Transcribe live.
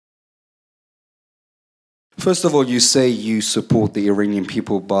First of all, you say you support the Iranian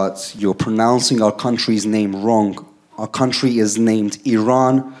people, but you're pronouncing our country's name wrong. Our country is named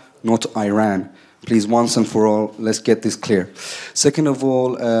Iran, not Iran. Please, once and for all, let's get this clear. Second of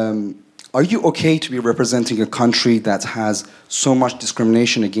all, are you okay to be representing a country that has so much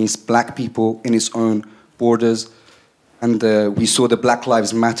discrimination against black people in its own borders? And we saw the Black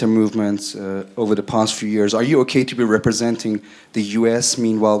Lives Matter movement over the past few years. Are you okay to be representing the US?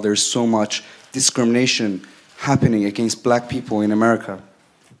 Meanwhile, there's so much discrimination happening against black people in America.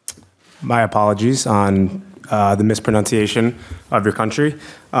 My apologies on the mispronunciation of your country.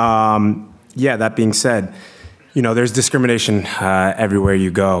 Yeah, that being said, you know, there's discrimination everywhere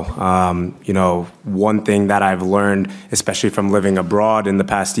you go. You know, one thing that I've learned, especially from living abroad in the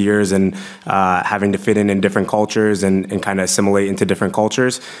past years and having to fit in different cultures and kind of assimilate into different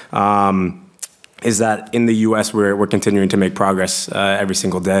cultures, is that in the U.S. we're continuing to make progress every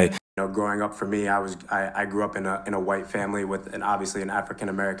single day. You know, growing up for me, I grew up in a white family with obviously an African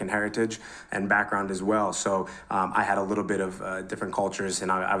American heritage and background as well. So I had a little bit of different cultures, and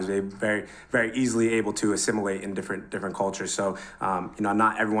I was very easily able to assimilate in different cultures. So you know,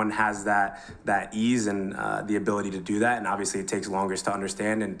 not everyone has that ease and the ability to do that, and obviously it takes longer to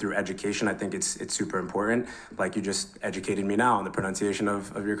understand. And through education, I think it's super important. Like you just educated me now on the pronunciation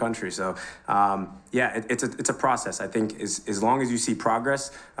of your country. So yeah, it's a process. I think as long as you see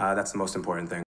progress, that's the most important thing.